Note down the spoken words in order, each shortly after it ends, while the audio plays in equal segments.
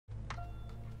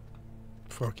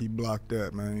Fuck, he blocked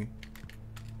that, man.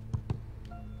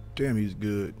 Damn, he's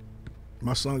good.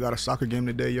 My son got a soccer game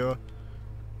today, y'all.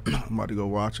 I'm about to go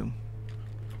watch him.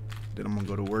 Then I'm gonna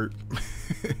go to work.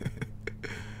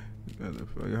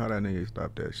 How that nigga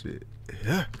stop that shit?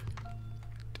 Yeah.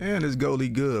 Damn, this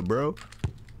goalie good, bro.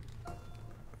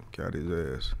 Got his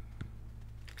ass.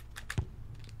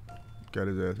 Got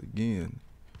his ass again.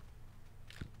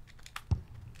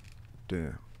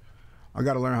 Damn. I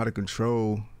gotta learn how to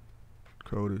control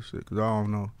this shit, cause I don't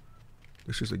know.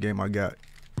 It's just a game I got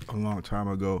a long time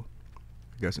ago.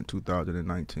 I guess in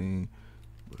 2019.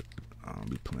 But I don't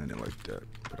be playing it like that.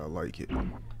 But I like it.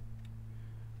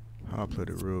 I'll play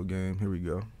the real game. Here we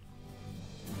go.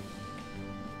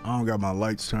 I don't got my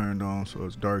lights turned on, so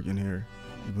it's dark in here.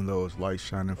 Even though it's light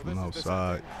shining from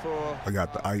outside. I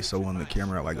got the ISO on the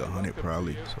camera at like 100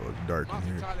 probably, so it's dark in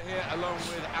here.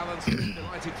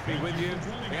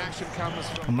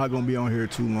 I'm not gonna be on here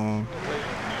too long,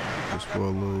 just for a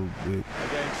little bit,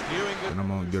 and I'm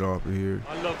gonna get off of here.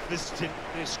 I love visiting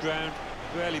this ground.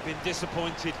 Rarely been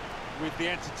disappointed with the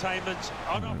entertainment.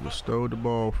 They stole the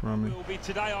ball from me. Will be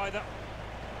today either.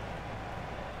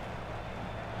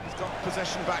 He's got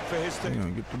possession back for his team.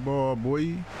 Damn, get the ball,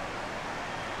 boy.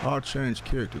 I'll change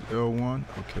characters. L1.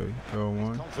 Okay, L1.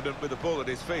 He's confident with the ball at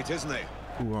his feet, isn't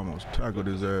he? Ooh, almost tackled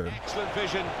his ass. Excellent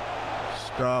vision.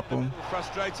 Stop him. A little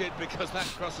frustrated because that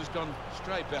cross has gone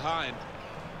straight behind.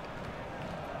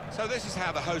 So this is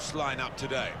how the hosts line up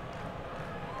today.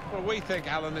 Well, we think,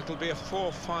 Alan, it'll be a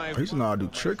 4-5. He's know how to do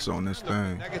tricks on this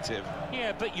thing. Negative.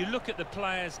 Yeah, but you look at the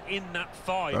players in that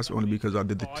five. That's only because I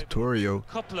did the tutorial,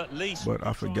 couple at least, but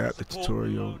I forgot the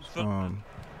tutorial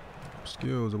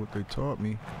skills of what they taught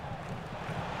me.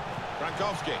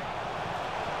 Frankowski.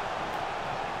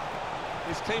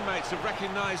 His teammates have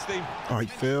recognised the. Oh, he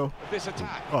fell. This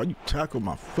attack. Oh, you tackled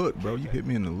my foot, bro. You hit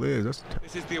me in the legs.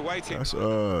 This is the awaiting. That's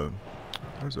a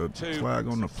flag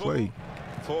on the play.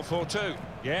 4-4-2.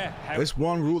 Yeah. It's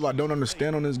one rule I don't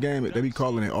understand on this game. They be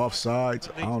calling it offsides.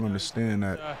 I don't understand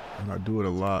that, and I do it a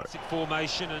lot.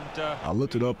 Formation and. I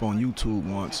looked it up on YouTube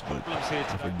once, but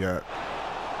I forgot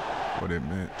what it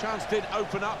meant. Chance did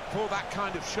open up for that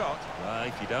kind of shot. Well,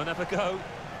 if you don't have a go.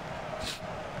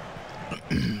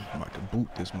 I'm about to boot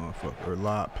this motherfucker. Or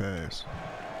lob pass.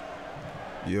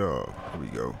 Yo, here we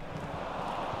go.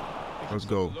 Let's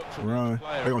go. Run.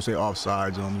 They're gonna say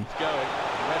offsides on me. Going.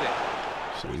 Read it.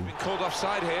 See. He's been called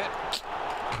offside here.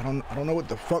 I don't know what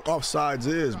the fuck offsides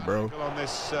is, bro. On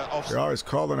this, offside. They're always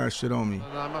calling that shit on me.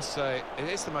 And I must say, it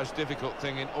is the most difficult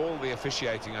thing in all the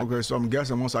officiating. Okay, so I'm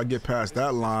guessing once I get past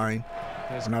that line,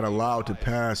 I'm not allowed to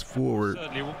pass forward.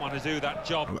 Certainly wouldn't want to do that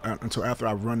job until after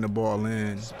I run the ball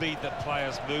in. The speed that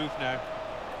players move now,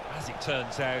 as it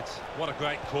turns out. What a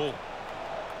great call.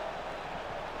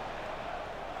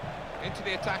 Into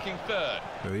the attacking third.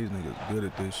 Yeah, these niggas good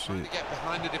at this shit. To get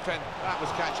behind the defense. That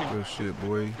was catching. Good shit,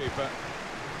 boy. Keeper.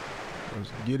 Let's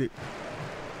get it.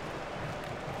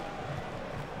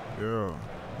 Yeah.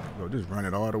 Bro, just run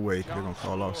it all the way. They're gonna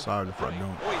call offside if I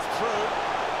don't. Oh, he's through.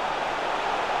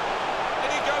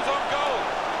 And he goes on goal.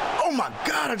 Oh my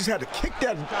God! I just had to kick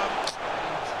that.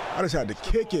 I just had to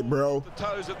kick it, bro. The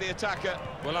toes of the attacker.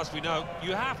 Well, as we know,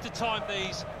 you have to time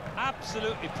these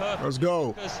absolutely perfect. Let's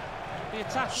go. Because the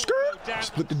attack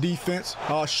split the defense.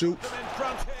 I'll shoot.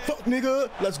 Fuck, nigga.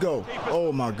 Let's go.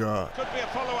 Oh my God. Could be a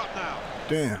follow-up now.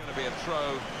 Damn. It's going to be a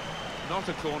throw, not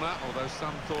a corner, although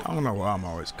some thought. I don't know why I'm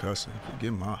always cussing.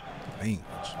 Forgive my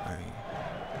language, man.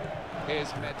 Here's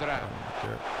Medra.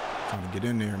 Trying to get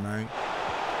in there, man.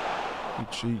 You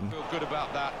cheating. Feel good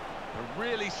about that. A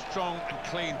really strong and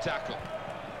clean tackle.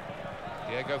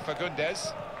 Diego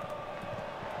Fagundes.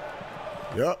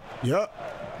 Yup.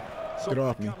 Get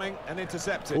off me. Coming and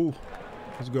intercepted. Ooh,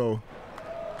 let's go.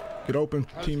 Get open,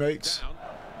 teammates.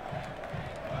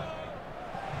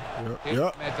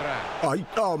 Yep.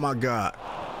 Oh my God.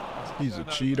 He's a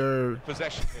cheater.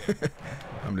 Possession here.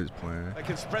 I'm just playing. They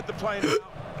can spread the play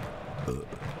now.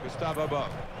 Gustavo Bo.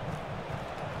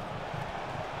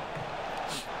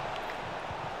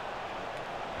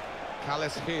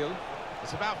 Callis Hill.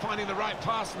 It's about finding the right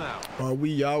pass now. Are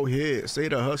we out here? Say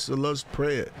the hustler's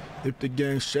prayer. If the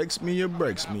game shakes me or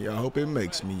breaks me, I hope it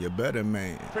makes me a better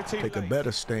man. Take a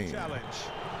better stand.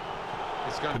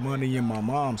 Put money in my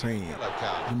mom's hand.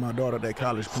 And my daughter that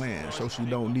college plan, so she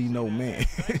don't need no man.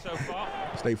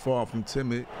 Stay far from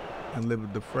timid and live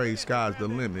with the phrase, sky's the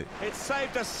limit. It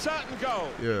saved a certain goal.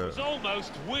 Yeah. It's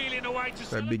almost wheeling away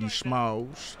to that Biggie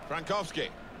Smalls. Frankowski.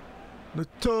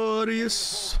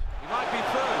 Notorious. He might be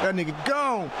through. That nigga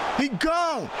gone. He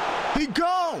gone. He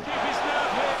gone. Keep his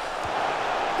nerve here.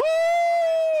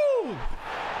 Woo!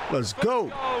 Let's go.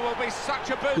 Will be such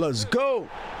a boost. Let's go.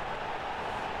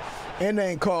 And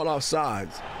they ain't called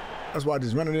offsides. That's why I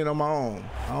just running it on my own.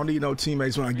 I don't need no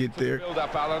teammates when I get there. Build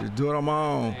up, Alan. Just do it on my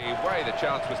own. The way the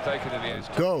chance was taken in the end.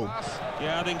 Go.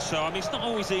 Yeah, I think so. I mean, it's not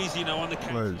always easy, you know, on the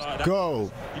counter Let's like that.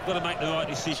 go. You've got to make the right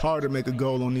decision. It's hard to make a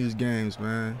goal on these games,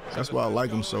 man. That's why I like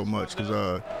them so much,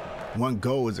 because one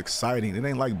goal is exciting. It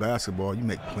ain't like basketball. You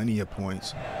make plenty of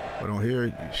points. But on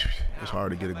here, it's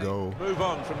hard to get a goal. Move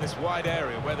on from this wide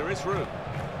area where there is room.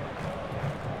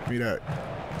 Give me that.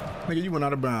 Nigga, you went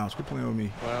out of bounds. Quit playing with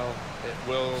me. Well, it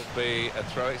will be a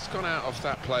throw. It's gone out off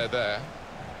that player there.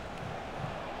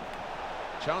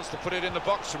 Chance to put it in the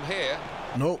box from here.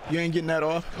 Nope, you ain't getting that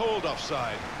off. Called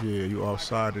offside. Yeah, you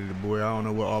offsided it, boy. I don't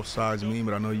know what offsides mean,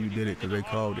 but I know you did it because they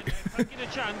called it. Taking a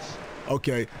chance.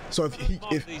 Okay, so he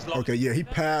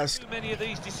passed. Many of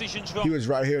these decisions He was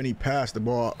right here and he passed the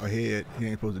ball ahead. He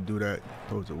ain't supposed to do that. He's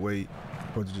supposed to wait. He's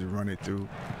supposed to just run it through.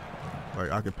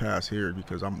 Like, I could pass here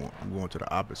because I'm going to the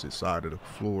opposite side of the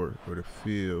floor or the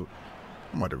field.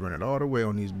 I'm about to run it all the way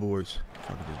on these boys.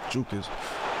 If I could just juke this.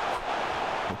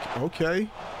 Okay.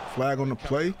 Flag on the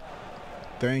play.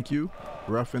 Thank you.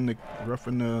 Roughing the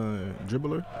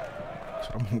dribbler. That's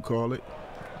what I'm gonna call it.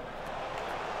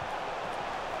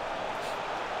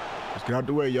 Let's get out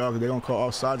the way, y'all, because they're gonna call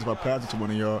offsides if I pass it to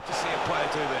one of y'all. To see a player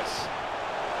do this.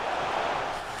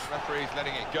 Referee's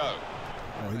letting it go.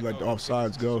 Oh, he let the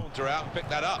offsides go. Saunter out and pick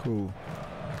that up. Cool.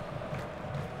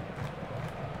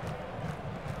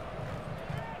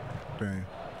 Dang,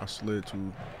 I slid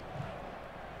too.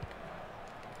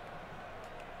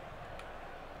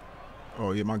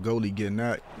 Oh yeah, my goalie getting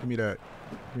that. Give me that.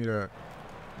 Give me that.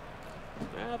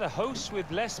 Now the hosts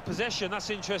with less possession. That's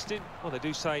interesting. Well, they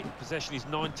do say possession is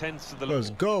 9/10 of the law.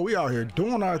 Let's go. We out here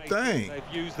doing our thing. They've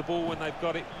used the ball when they've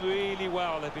got it really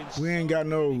well. They've been. We ain't got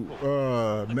no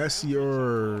Messi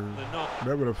or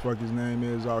whatever the fuck his name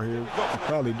is out here. We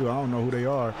probably do. I don't know who they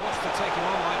are. Wants to take him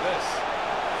on like this.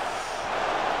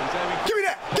 Give me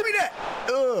that. Give me that.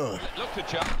 Ugh. Look to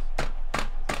Chuck.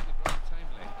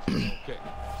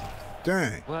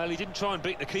 Dang. Well, he didn't try and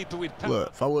beat the keeper with power. Look,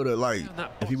 if I would have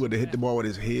if he would have hit the ball with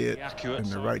his head in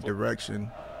the right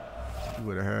direction, he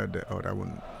would have had that. Oh, that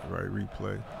wasn't the right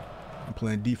replay. I'm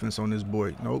playing defense on this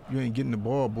boy. Nope, you ain't getting the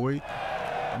ball, boy.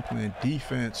 I'm playing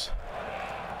defense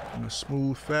in a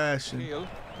smooth fashion.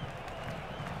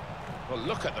 Well,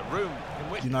 look at the room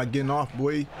in which you're not getting off,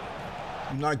 boy.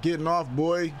 You're not getting off,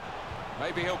 boy.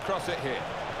 Maybe he'll cross it here.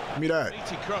 Give me that.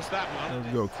 He crossed that one.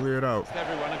 Let's go, clear it out.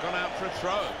 Everyone had gone out for a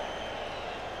throw.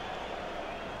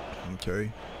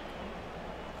 Okay.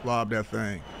 Lob that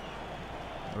thing.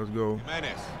 Let's go.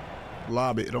 Jimenez.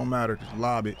 Lob it. It don't matter. Just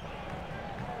lob it.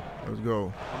 Let's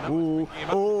go. Ooh.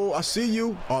 Oh, I see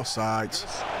you. Offsides.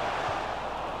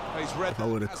 If I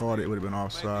would have caught it, it would have been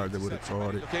offside. They would have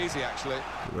caught it. Look easy, actually.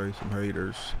 There's some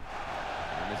haters.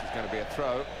 And this is going to be a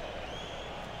throw.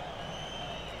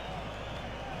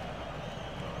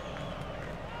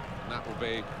 And that will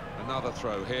be another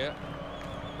throw here.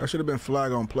 That should have been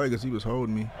flag on play because he was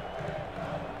holding me.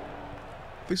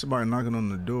 I think somebody knocking on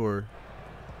the door.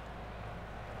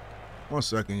 1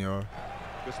 second, y'all.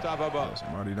 Gustavo Bo.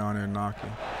 Somebody down there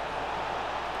knocking.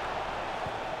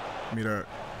 Give me that.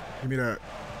 Give me that.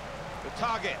 The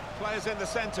target, players in the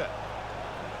center.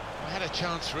 I had a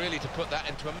chance really to put that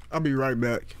into a... I'll be right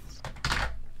back.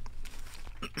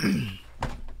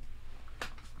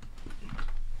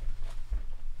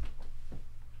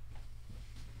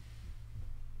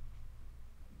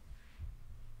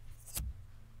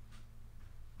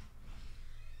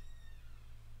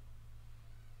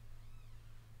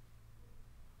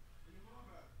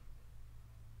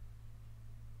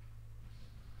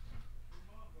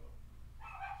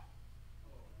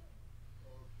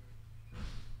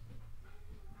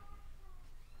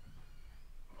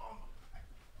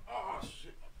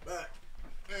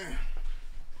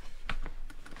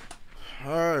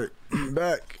 All right,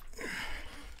 back.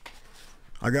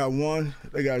 I got 1,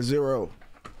 they got 0.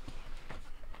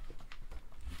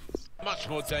 Much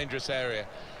more dangerous area.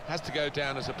 Has to go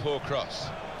down as a poor cross.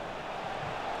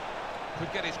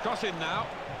 Could get his cross in now.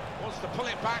 Wants to pull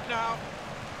it back now.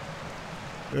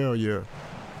 Hell yeah.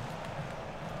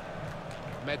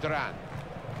 Medran.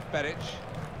 Beric.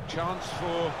 Chance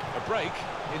for a break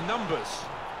in numbers.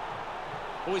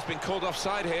 Always been called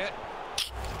offside here.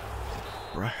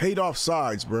 Bro, I hate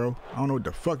offsides, bro. I don't know what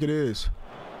the fuck it is.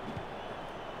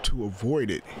 To avoid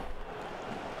it.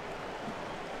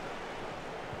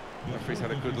 The referee's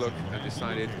had a good look and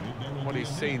decided what he's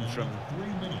seen from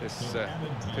this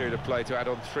period of play to add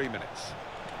on 3 minutes.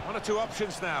 1 or 2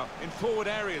 options now in forward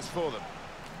areas for them.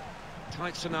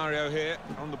 Tight scenario here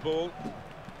on the ball.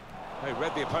 They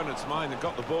read the opponent's mind and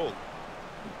got the ball.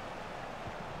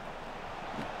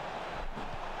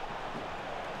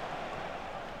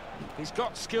 He's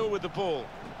got skill with the ball,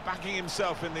 backing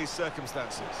himself in these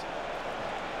circumstances.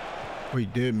 Oh, he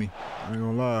did me. I ain't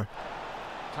gonna lie.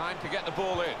 Time to get the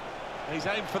ball in. He's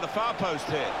aimed for the far post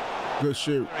here. Good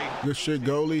shit. Good shit,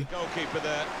 goalie. Goalkeeper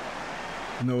there.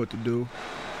 You know what to do.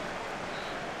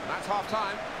 And that's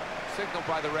half-time. Signaled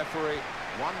by the referee.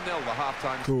 1-0 the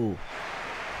half-time. Cool.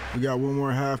 We got one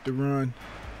more half to run,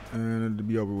 and it'll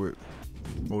be over with.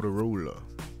 Motorola.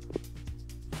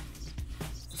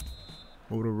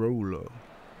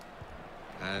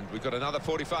 And we've got another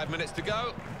 45 minutes to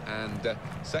go. And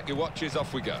set your watches,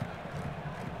 off we go.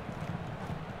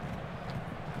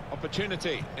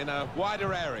 Opportunity in a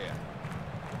wider area.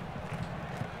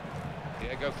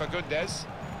 Diego Fagundes.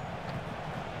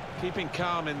 Keeping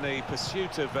calm in the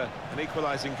pursuit of an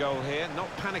equalising goal here, not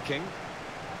panicking.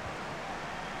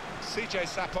 CJ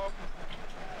Sapong.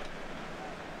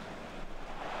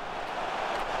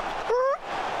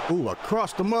 Ooh, I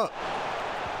crossed him up.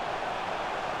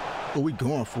 Oh, we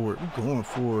going for it. We going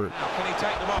for it. Now, can he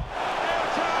take them off?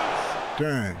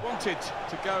 Dang. Wanted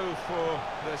to go for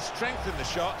the strength in the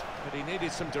shot, but he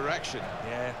needed some direction.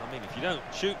 Yeah, I mean, if you don't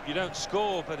shoot, you don't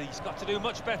score, but he's got to do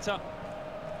much better.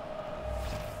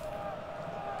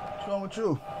 What's wrong with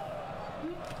you?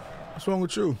 What's wrong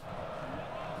with you?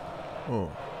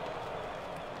 Oh.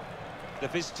 The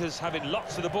visitors having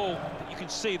lots of the ball, but you can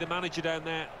see the manager down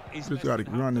there is just got to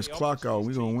run this clock out.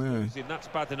 We're going to win. That's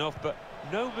bad enough, but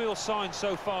no real sign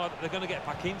so far that they're going to get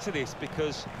back into this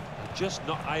because they're just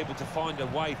not able to find a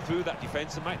way through that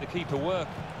defence and make the keeper work.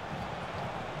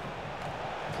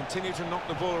 Continue to knock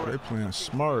the ball around. They're playing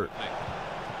smart.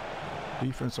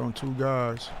 Defense on two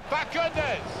guys.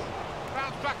 Fagundes!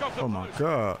 Bounce back off the Oh my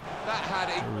God. That had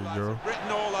equalizer written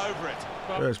all over it.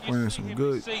 That's playing some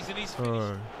good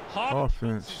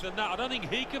offense. Than that. I don't think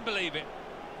he can believe it.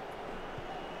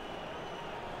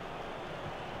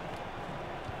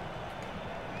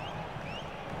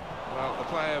 Well, the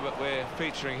player that we're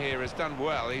featuring here has done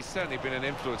well. He's certainly been an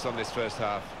influence on this first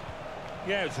half.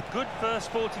 Yeah, it was a good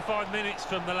first 45 minutes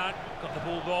from the lad. Got the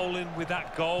ball rolling with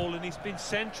that goal, and he's been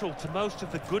central to most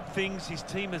of the good things his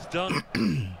team has done.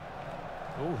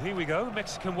 Oh, here we go,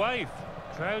 Mexican wave.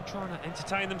 Crowd trying to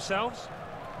entertain themselves.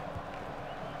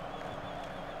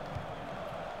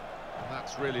 And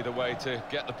that's really the way to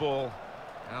get the ball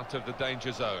out of the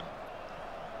danger zone.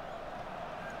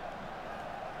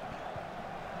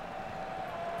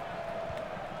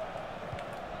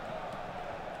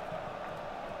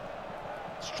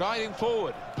 Striding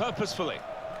forward, purposefully.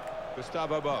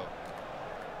 Gustavo Bo.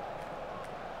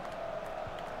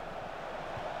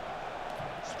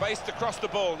 Spaced across the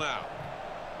ball now.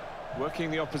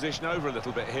 Working the opposition over a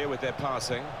little bit here with their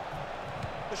passing.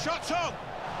 The shot's on!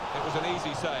 It was an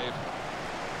easy save.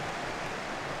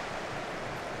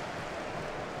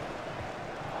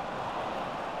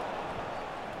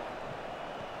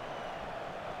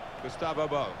 Gustavo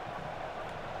Bo.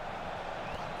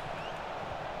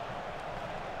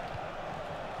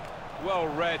 Well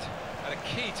read at a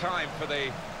key time for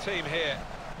the team here.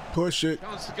 Push it.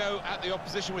 Chance to go at the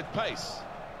opposition with pace.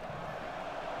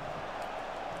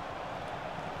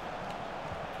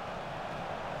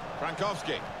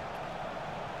 Frankowski.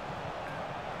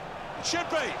 It should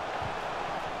be.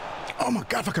 Oh my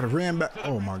God, if I could have ran back.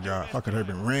 Oh my God, if I could have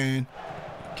been ran,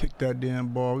 kicked that damn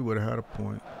ball, we would have had a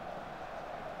point.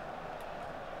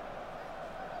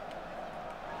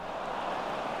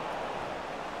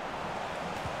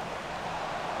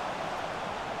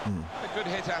 A good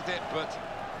hit at it, but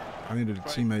I needed a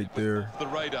teammate there. The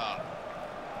radar.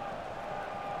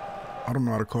 I don't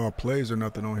know how to call plays or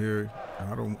nothing on here.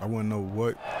 I wouldn't know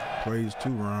what plays to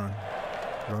run.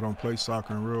 I don't play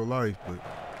soccer in real life, but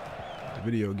the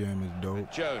video game is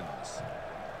dope. Jones.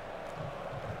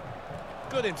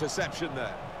 Good interception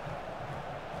there.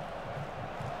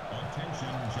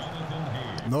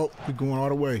 Nope, we're going all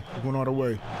the way. We're going all the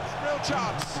way. Real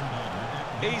chance.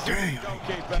 Easy.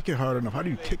 Damn, kick it hard enough. How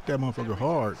do you kick that motherfucker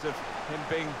hard? Of him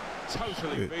being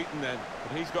totally beaten then,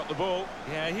 but he's got the ball.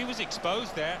 Yeah, he was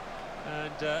exposed there,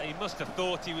 and he must have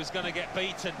thought he was going to get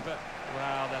beaten, but,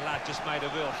 wow, the lad just made a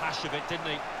real hash of it, didn't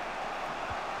he?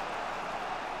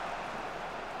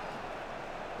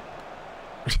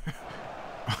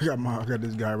 I got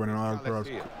this guy running all across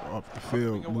off the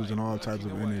field, losing all types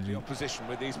of energy.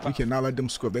 We cannot let them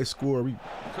score. If they score, we're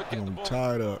going to be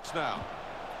tied up. Now.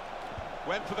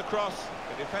 Went for the cross,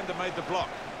 the defender made the block.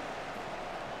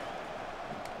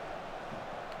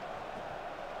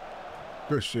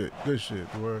 Good shit, boy.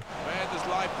 Where there's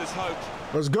life, there's hope.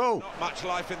 Let's go. Not much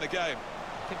life in the game.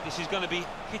 think this is going to be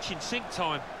kitchen sink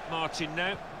time, Martin,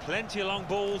 now. Plenty of long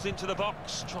balls into the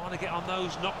box, trying to get on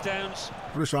those knockdowns.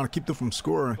 We're just trying to keep them from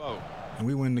scoring, and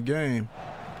we win the game.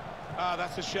 Ah,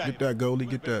 that's a shame. Get that, goalie,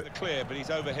 get that. Clear, but he's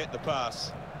overhit the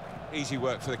pass. Easy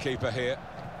work for the keeper here.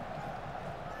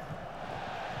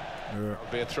 Yeah.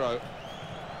 That'll be a throw.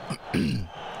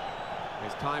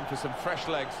 It's time for some fresh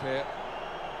legs here.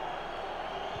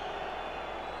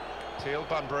 Teal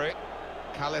Bunbury,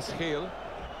 Callis Heel,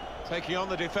 taking on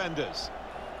the defenders.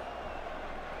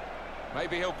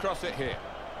 Maybe he'll cross it here.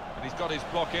 And he's got his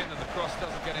block in and the cross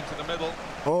doesn't get into the middle.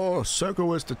 Oh,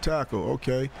 circle is the tackle,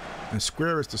 okay. And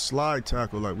square is the slide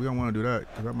tackle. Like, we don't want to do that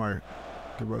because that might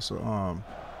give us a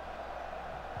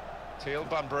Teal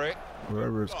Bunbury.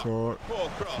 Whatever it's called.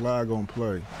 Flag on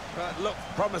play. That looked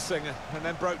promising and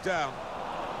then broke down.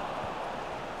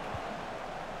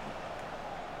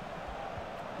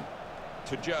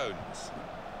 To Jones.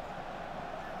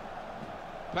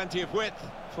 Plenty of width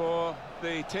for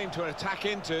the team to attack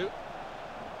into.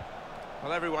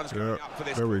 Well, everyone's going up for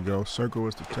this. There we go. Circle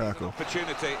is the tackle. An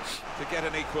opportunity to get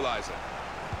an equaliser.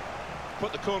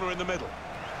 Put the corner in the middle.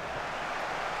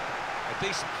 A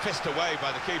decent fist away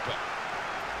by the keeper.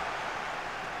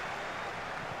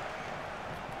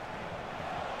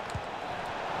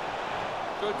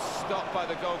 Good stop by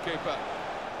the goalkeeper.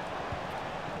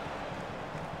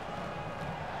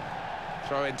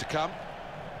 Throw in to come.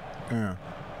 Yeah.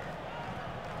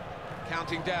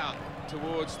 Counting down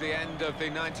towards the end of the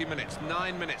 90 minutes.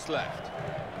 9 minutes left.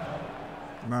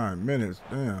 9 minutes,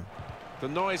 damn. The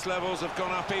noise levels have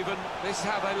gone up even. This is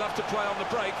how they love to play on the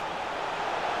break.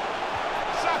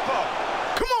 Sappo!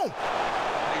 Come on!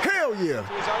 Hell yeah!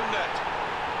 To his own net.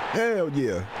 Hell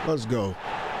yeah! Let's go.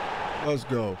 Let's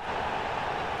go.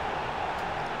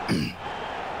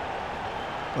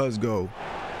 Let's go.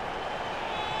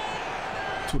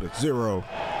 2-0.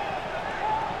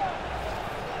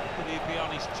 Could he be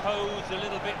on his toes a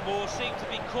little bit more? Seemed to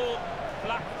be caught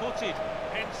flat-footed,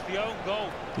 hence the own goal.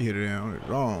 He hit it in on his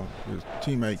own. His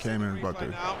teammate came in about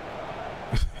to.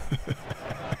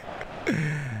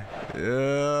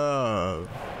 Yeah.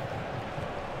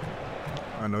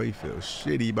 I know he feels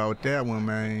shitty about that one,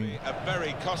 man. A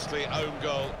very costly own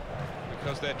goal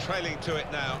because they're trailing to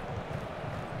it now.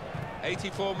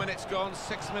 84 minutes gone,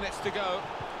 6 minutes to go.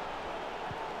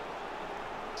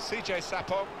 CJ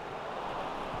Sappo.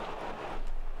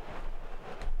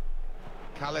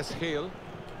 Callis Heel.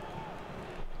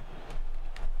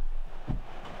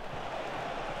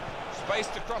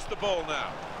 Spaced across the ball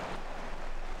now.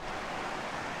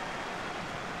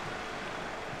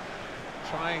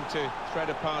 Trying to thread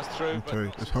a pass through.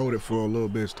 Okay, let's hold it for a little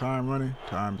bit. Is time running?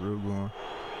 Time's still going.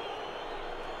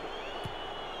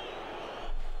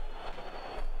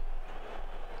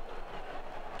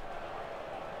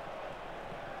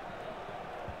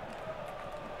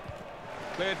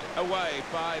 Cleared away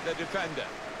by the defender.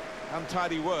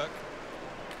 Untidy work.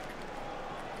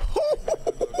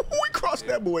 We crossed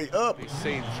that boy up. He's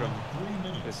seen from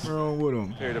this wrong with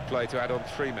him? Period of play to add on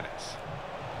 3 minutes.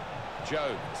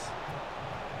 Jones.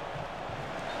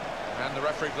 And the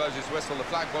referee blows his whistle. The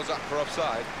flag was up for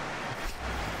offside.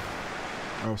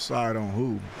 Offside on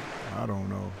who? I don't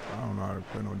know. I don't know how to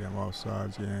play no damn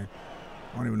offsides game.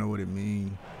 I don't even know what it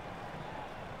means.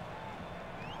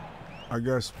 I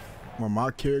guess when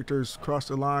my characters cross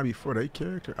the line before they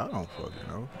character, I don't fucking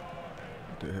know.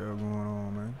 What the hell going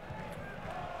on, man?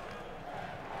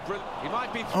 He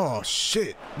might be. Oh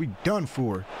shit, we done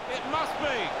for. It must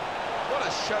be. What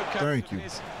a showcase. Thank you.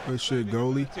 Good shit,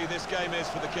 goalie. This game is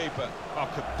for the keeper. Oh,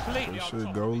 completely Good on shit,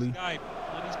 top goalie. of his game.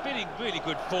 And he's been in really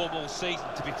good form all season,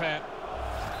 to be fair.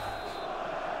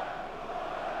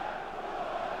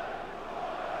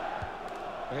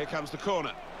 Here comes the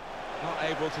corner. Not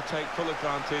able to take full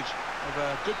advantage of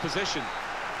a good position.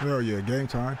 Hell yeah, game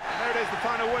time. There it is, the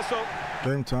final whistle.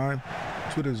 Game time.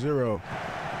 2-0.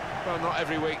 Well, not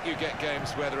every week you get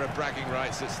games where there are bragging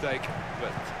rights at stake,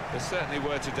 but there certainly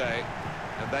were today,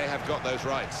 and they have got those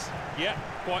rights. Yeah,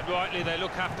 quite rightly, they look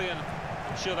happy, and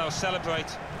I'm sure they'll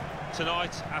celebrate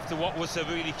tonight after what was a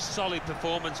really solid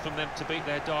performance from them to beat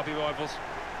their derby rivals.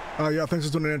 Yeah, thanks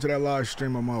for tuning into that live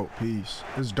stream. I'm out. Peace.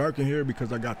 It's dark in here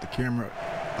because I got the camera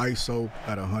ISO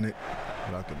at 100,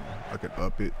 but I could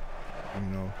up it. You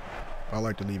know, I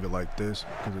like to leave it like this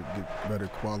because it gets better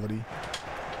quality.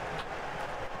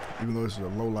 Even though this is a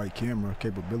low light camera,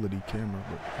 capability camera,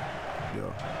 but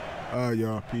yeah.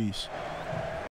 Y'all, peace.